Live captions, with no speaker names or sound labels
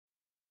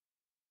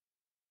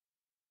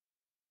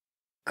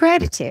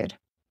Gratitude.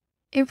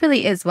 It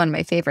really is one of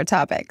my favorite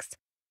topics.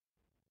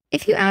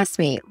 If you ask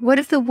me, what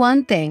is the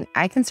one thing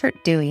I can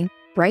start doing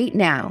right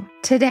now,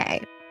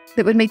 today,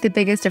 that would make the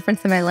biggest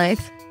difference in my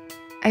life?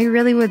 I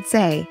really would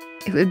say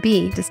it would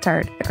be to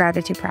start a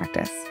gratitude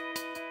practice.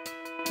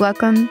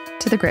 Welcome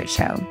to The Grit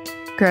Show,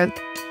 Growth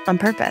on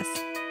Purpose.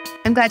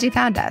 I'm glad you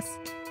found us.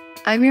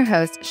 I'm your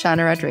host,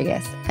 Shauna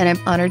Rodriguez, and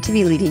I'm honored to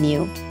be leading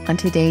you on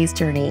today's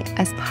journey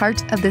as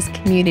part of this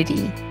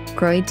community,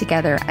 growing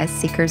together as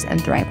seekers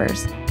and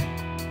thrivers.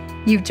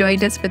 You've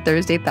joined us for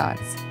Thursday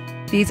Thoughts.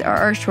 These are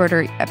our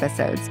shorter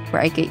episodes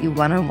where I get you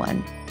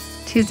one-on-one.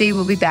 Tuesday,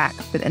 we'll be back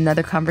with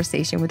another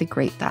conversation with a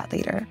great thought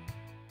leader.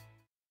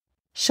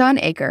 Shawn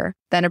Achor,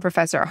 then a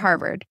professor at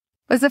Harvard,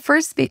 was the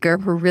first speaker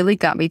who really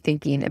got me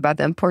thinking about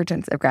the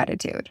importance of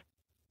gratitude.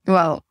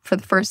 Well, for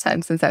the first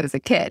time since I was a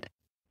kid.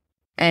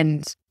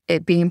 And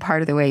it being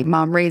part of the way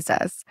Mom raised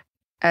us,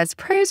 as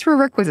prayers were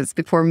requisites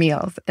before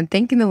meals and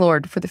thanking the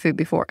Lord for the food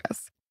before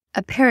us.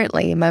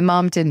 Apparently, my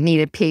mom didn't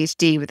need a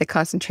PhD with a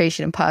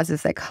concentration in positive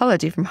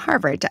psychology from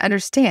Harvard to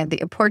understand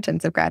the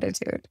importance of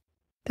gratitude.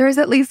 There is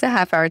at least a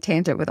half-hour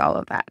tangent with all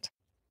of that,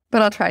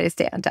 but I'll try to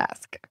stay on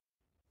task.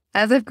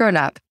 As I've grown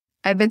up,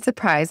 I've been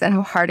surprised at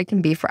how hard it can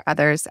be for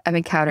others I've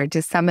encountered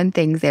to summon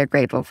things they're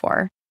grateful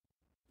for,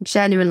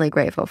 genuinely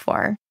grateful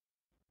for.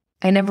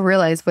 I never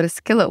realized what a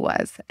skill it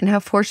was and how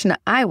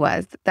fortunate I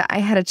was that I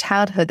had a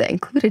childhood that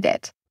included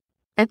it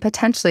and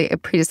potentially a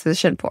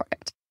predisposition for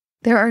it.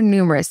 There are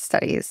numerous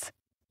studies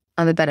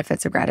on the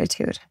benefits of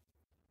gratitude.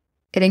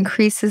 It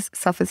increases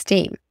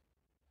self-esteem.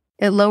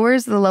 It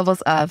lowers the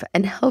levels of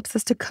and helps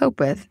us to cope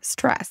with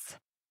stress.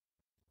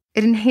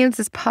 It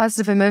enhances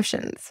positive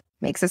emotions,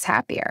 makes us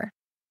happier.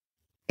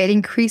 It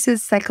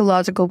increases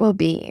psychological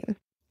well-being,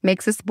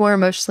 makes us more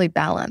emotionally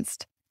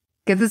balanced,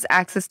 gives us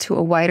access to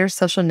a wider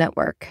social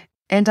network,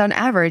 and on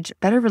average,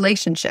 better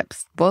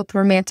relationships, both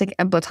romantic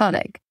and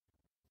platonic.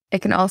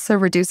 It can also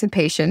reduce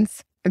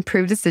impatience,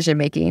 improve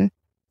decision-making,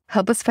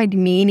 help us find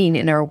meaning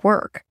in our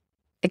work.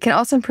 It can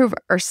also improve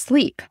our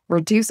sleep,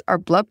 reduce our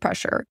blood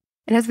pressure,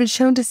 and has been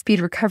shown to speed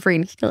recovery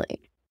and healing.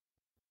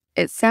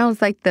 It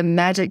sounds like the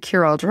magic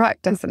cure-all drug,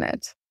 doesn't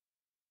it?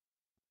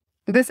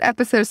 This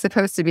episode is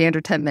supposed to be under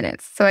 10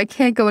 minutes, so I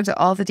can't go into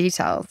all the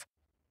details,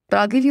 but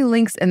I'll give you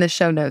links in the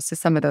show notes to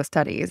some of those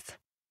studies.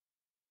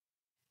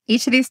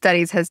 Each of these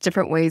studies has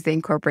different ways they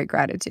incorporate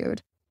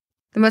gratitude.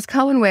 The most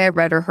common way I've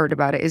read or heard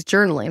about it is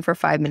journaling for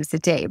 5 minutes a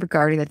day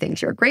regarding the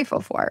things you're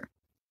grateful for.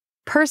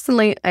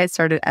 Personally, I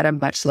started at a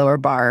much lower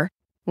bar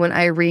when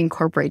I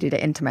reincorporated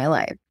it into my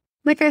life.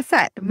 Like I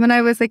said, when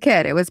I was a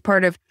kid, it was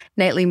part of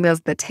nightly meals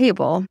at the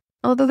table,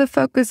 although the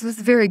focus was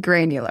very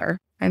granular.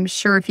 I'm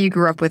sure if you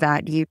grew up with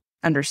that, you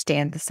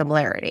understand the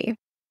similarity.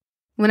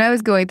 When I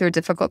was going through a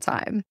difficult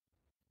time,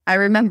 I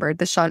remembered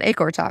the Shawn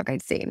Achor talk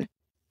I'd seen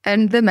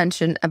and the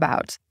mention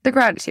about the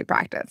gratitude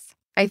practice.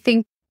 I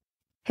think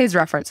his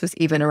reference was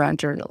even around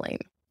journaling.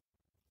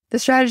 The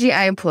strategy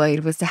I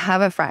employed was to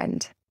have a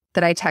friend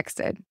that I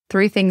texted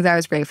 3 things I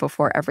was grateful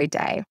for every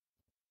day.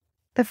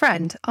 The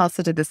friend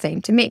also did the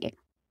same to me.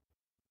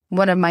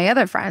 One of my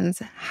other friends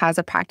has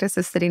a practice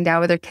of sitting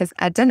down with her kids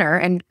at dinner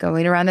and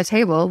going around the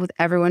table with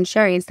everyone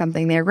sharing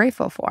something they're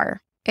grateful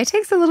for. It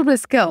takes a little bit of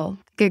skill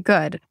to get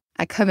good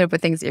at coming up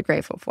with things that you're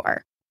grateful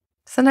for.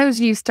 Sometimes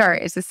when you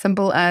start, it's as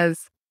simple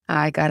as,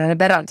 I got out of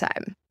bed on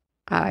time.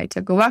 I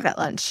took a walk at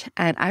lunch,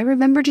 and I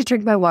remembered to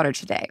drink my water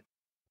today.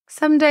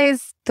 Some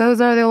days,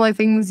 those are the only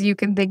things you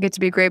can think of to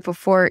be grateful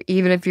for,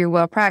 even if you're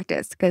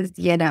well-practiced, because,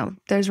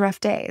 there's rough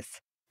days.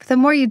 But the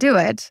more you do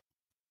it,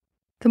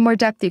 the more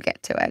depth you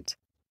get to it.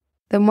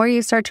 The more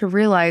you start to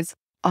realize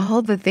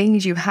all the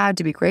things you have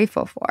to be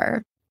grateful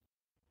for.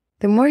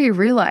 The more you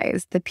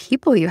realize the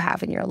people you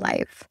have in your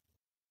life.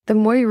 The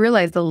more you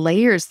realize the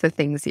layers to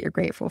things that you're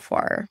grateful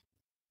for.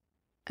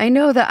 I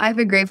know that I've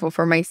been grateful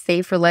for my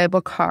safe,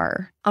 reliable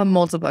car on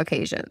multiple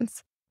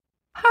occasions.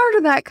 Part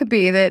of that could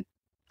be that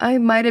I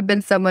might have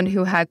been someone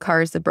who had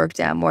cars that broke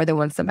down more than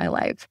once in my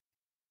life.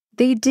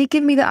 They did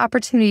give me the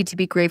opportunity to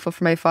be grateful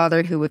for my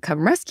father who would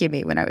come rescue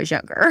me when I was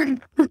younger.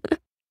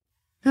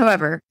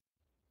 However,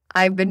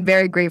 I've been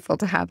very grateful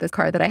to have this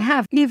car that I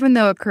have, even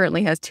though it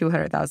currently has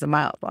 200,000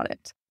 miles on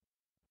it.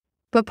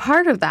 But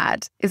part of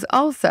that is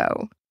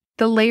also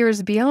the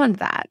layers beyond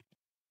that.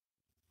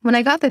 When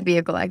I got the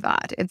vehicle I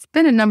got, it's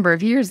been a number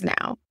of years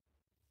now.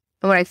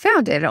 And when I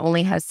found it, it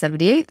only has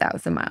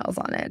 78,000 miles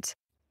on it.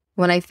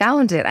 When I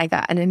found it, I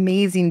got an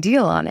amazing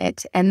deal on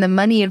it, and the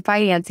money and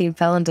financing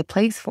fell into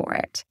place for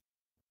it.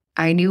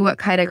 I knew what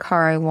kind of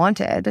car I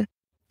wanted,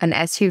 an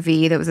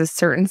SUV that was a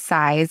certain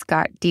size,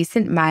 got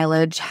decent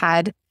mileage,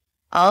 had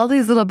all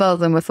these little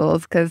bells and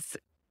whistles, because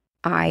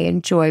I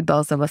enjoy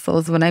bells and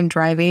whistles when I'm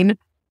driving,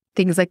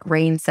 things like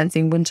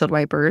rain-sensing windshield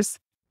wipers,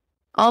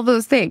 all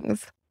those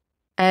things.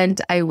 And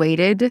I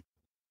waited.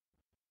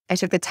 I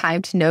took the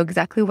time to know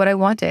exactly what I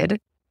wanted,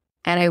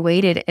 and I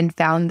waited and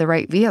found the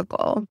right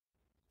vehicle.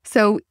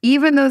 So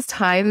even those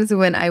times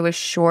when I was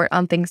short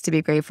on things to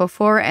be grateful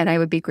for, and I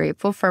would be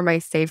grateful for my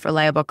safe,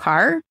 reliable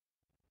car,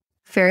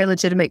 very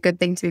legitimate, good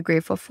thing to be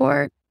grateful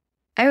for,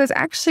 I was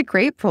actually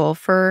grateful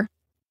for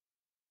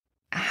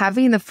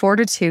having the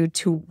fortitude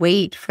to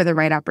wait for the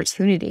right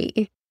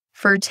opportunity,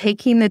 for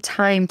taking the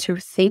time to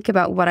think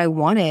about what I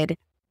wanted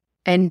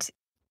and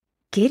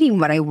getting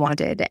what I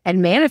wanted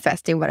and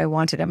manifesting what I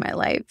wanted in my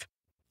life.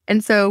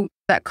 And so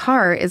that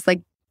car is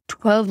like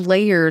 12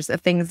 layers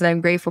of things that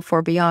I'm grateful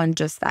for beyond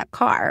just that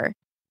car.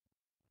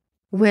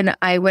 When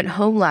I went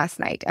home last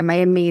night and my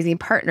amazing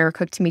partner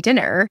cooked me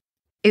dinner,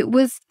 it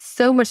was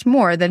so much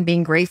more than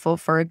being grateful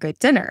for a good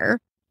dinner.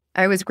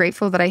 I was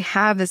grateful that I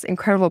have this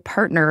incredible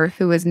partner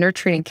who is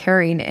nurturing and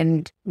caring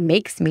and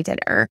makes me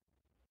dinner.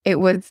 It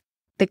was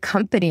the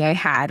company I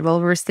had while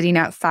we were sitting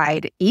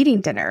outside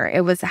eating dinner.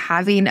 It was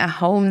having a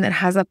home that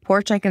has a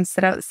porch I can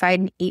sit outside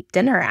and eat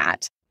dinner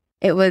at.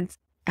 It was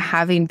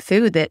having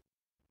food that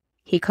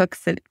he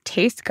cooks that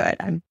tastes good.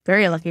 I'm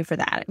very lucky for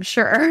that, I'm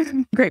sure.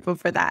 I'm grateful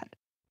for that.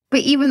 But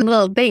even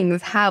little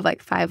things have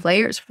like 5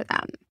 layers for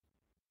them.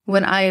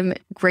 When I'm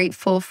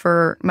grateful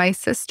for my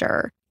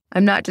sister,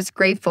 I'm not just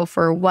grateful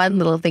for one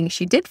little thing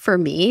she did for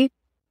me.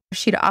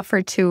 She'd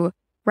offered to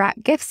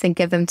wrap gifts and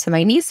give them to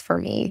my niece for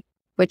me,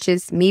 which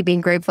is me being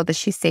grateful that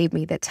she saved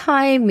me the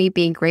time, me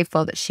being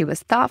grateful that she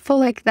was thoughtful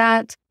like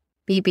that,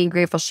 me being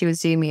grateful she was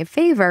doing me a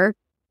favor.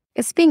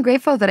 It's being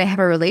grateful that I have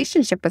a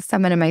relationship with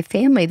someone in my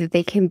family that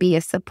they can be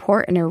a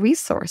support and a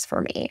resource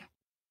for me.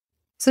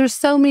 So there's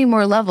so many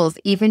more levels,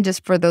 even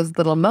just for those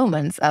little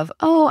moments of,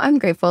 oh, I'm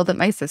grateful that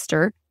my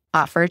sister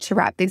offered to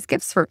wrap these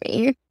gifts for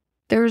me.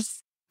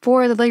 There's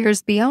 4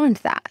 layers beyond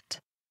that.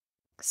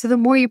 So the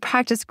more you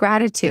practice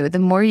gratitude, the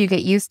more you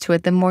get used to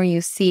it, the more you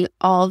see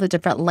all the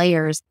different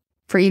layers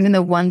for even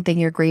the one thing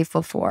you're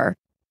grateful for,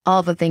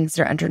 all the things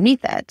that are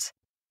underneath it,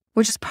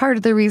 which is part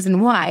of the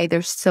reason why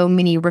there's so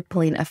many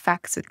rippling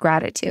effects with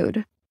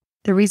gratitude.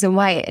 The reason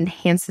why it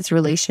enhances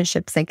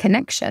relationships and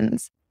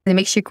connections. It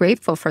makes you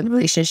grateful for the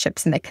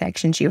relationships and the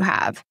connections you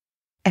have.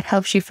 It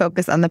helps you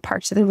focus on the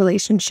parts of the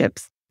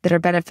relationships that are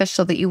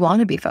beneficial that you want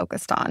to be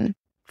focused on.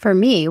 For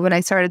me, when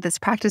I started this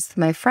practice with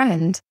my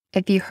friend,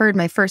 if you heard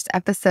my first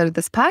episode of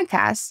this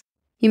podcast,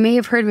 you may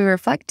have heard me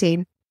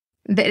reflecting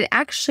that it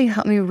actually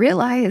helped me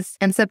realize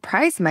and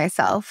surprise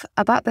myself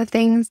about the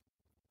things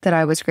that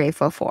I was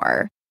grateful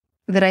for,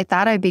 that I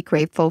thought I'd be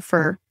grateful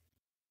for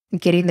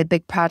getting the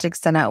big projects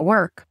done at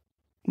work.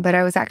 But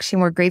I was actually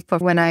more grateful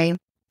when I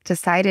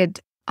decided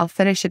I'll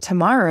finish it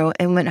tomorrow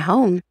and went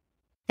home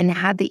and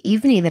had the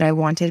evening that I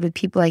wanted with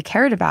people I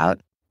cared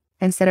about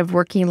instead of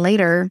working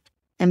later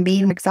and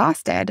being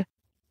exhausted,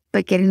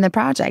 but getting the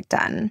project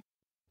done.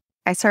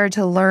 I started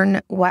to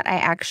learn what I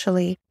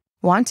actually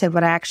wanted,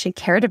 what I actually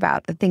cared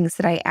about, the things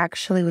that I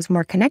actually was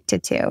more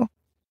connected to.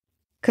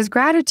 Because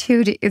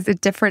gratitude is a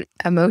different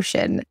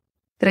emotion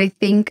that I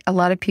think a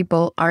lot of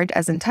people aren't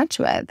as in touch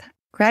with.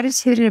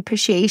 Gratitude and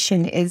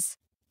appreciation is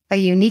a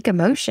unique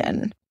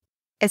emotion.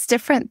 It's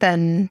different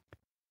than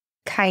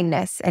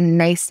kindness and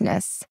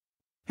niceness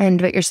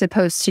and what you're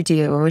supposed to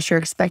do or what you're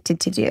expected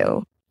to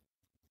do.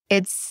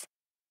 It's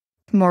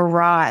more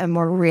raw and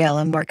more real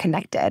and more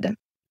connected.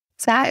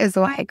 So that is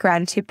why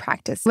gratitude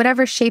practice,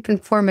 whatever shape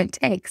and form it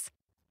takes,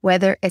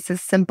 whether it's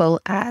as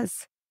simple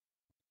as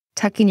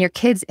tucking your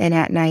kids in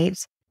at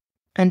night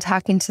and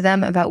talking to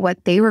them about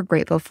what they were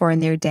grateful for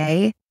in their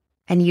day,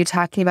 and you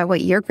talking about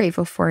what you're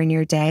grateful for in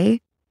your day,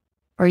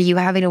 or you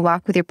having a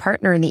walk with your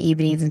partner in the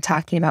evenings and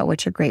talking about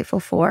what you're grateful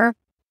for,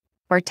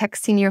 or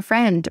texting your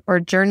friend, or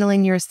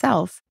journaling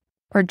yourself,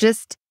 or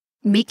just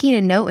making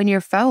a note in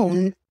your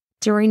phone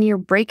during your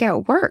break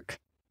at work.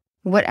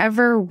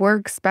 Whatever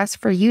works best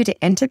for you to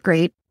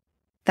integrate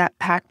that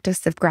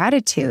practice of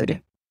gratitude,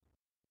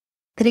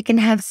 that it can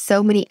have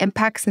so many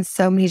impacts in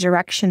so many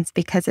directions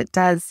because it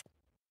does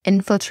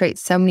infiltrate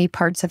so many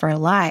parts of our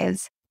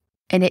lives.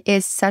 And it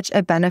is such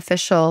a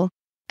beneficial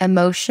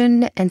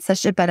emotion and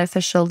such a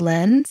beneficial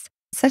lens,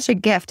 such a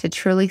gift to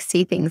truly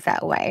see things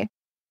that way,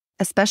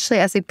 especially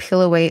as we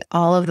peel away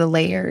all of the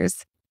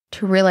layers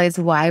to realize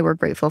why we're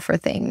grateful for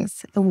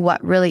things and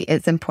what really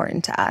is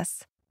important to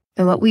us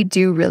and what we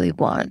do really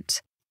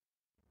want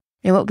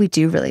and what we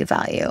do really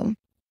value.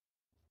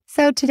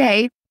 So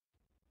today,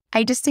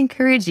 I just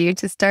encourage you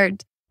to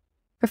start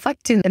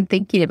reflecting and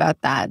thinking about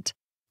that,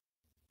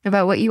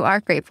 about what you are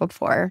grateful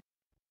for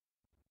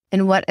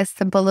and what a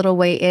simple little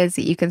way is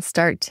that you can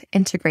start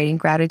integrating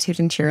gratitude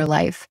into your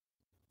life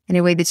in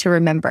a way that you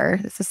remember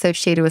it's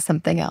associated with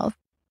something else.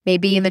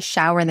 Maybe in the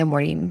shower in the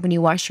morning when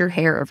you wash your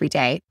hair every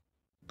day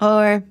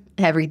or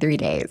every 3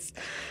 days.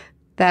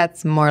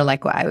 That's more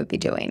like what I would be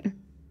doing.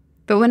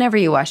 But whenever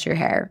you wash your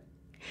hair,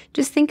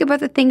 just think about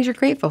the things you're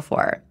grateful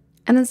for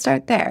and then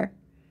start there.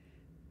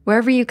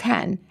 Wherever you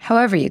can,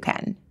 however you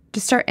can,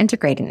 just start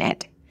integrating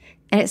it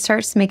and it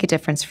starts to make a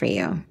difference for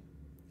you.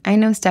 I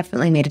know it's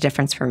definitely made a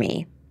difference for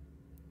me.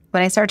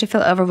 When I start to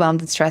feel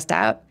overwhelmed and stressed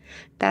out,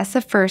 that's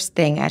the first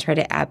thing I try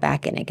to add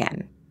back in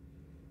again.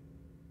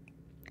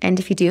 And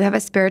if you do have a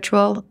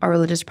spiritual or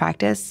religious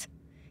practice,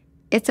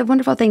 it's a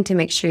wonderful thing to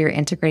make sure you're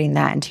integrating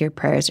that into your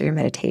prayers or your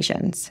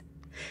meditations.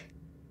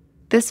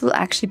 This will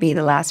actually be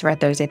the last of our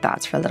Thursday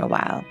thoughts for a little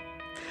while.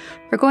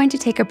 We're going to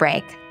take a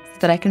break.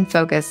 that I can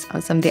focus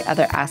on some of the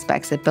other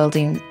aspects of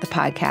building the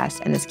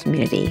podcast and this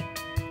community.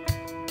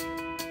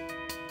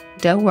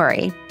 Don't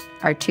worry,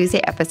 our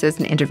Tuesday episodes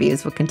and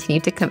interviews will continue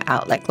to come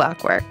out like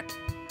clockwork.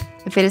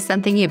 If it is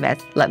something you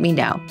missed, let me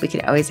know. We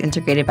can always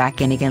integrate it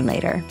back in again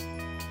later.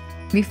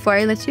 Before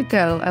I let you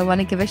go, I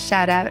want to give a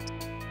shout out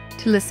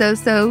to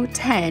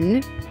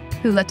Lesoso10,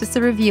 who left us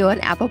a review on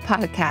Apple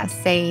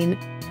Podcasts saying,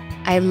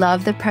 "I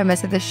love the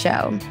premise of the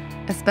show,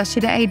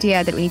 especially the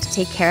idea that we need to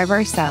take care of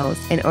ourselves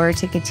in order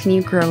to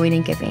continue growing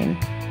and giving.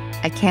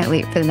 I can't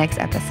wait for the next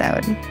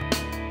episode."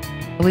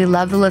 We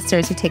love the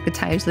listeners who take the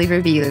time to leave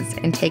reviews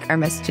and take our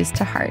messages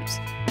to heart.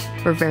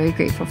 We're very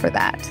grateful for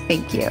that.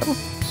 Thank you.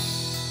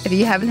 If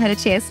you haven't had a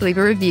chance to leave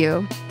a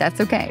review, that's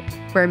okay.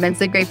 We're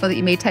immensely grateful that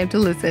you made time to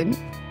listen.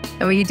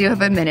 And when you do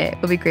have a minute,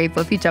 we'll be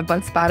grateful if you jump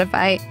on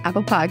Spotify,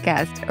 Apple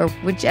Podcasts, or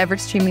whichever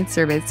streaming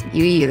service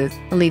you use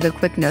and leave a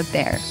quick note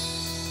there.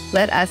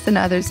 Let us and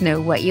others know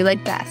what you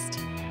like best.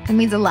 It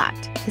means a lot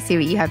to see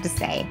what you have to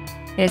say.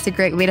 And it's a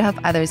great way to help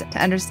others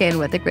to understand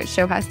what the Grit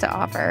Show has to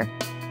offer.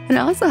 And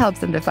it also helps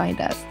them to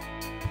find us.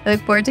 I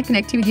look forward to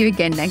connecting with you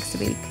again next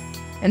week.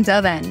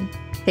 Until then,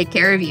 take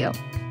care of you.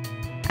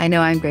 I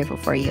know I'm grateful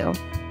for you.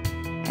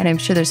 And I'm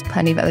sure there's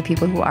plenty of other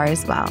people who are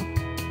as well.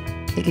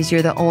 Because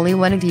you're the only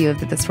one of you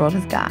that this world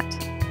has got.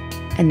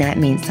 And that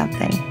means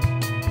something.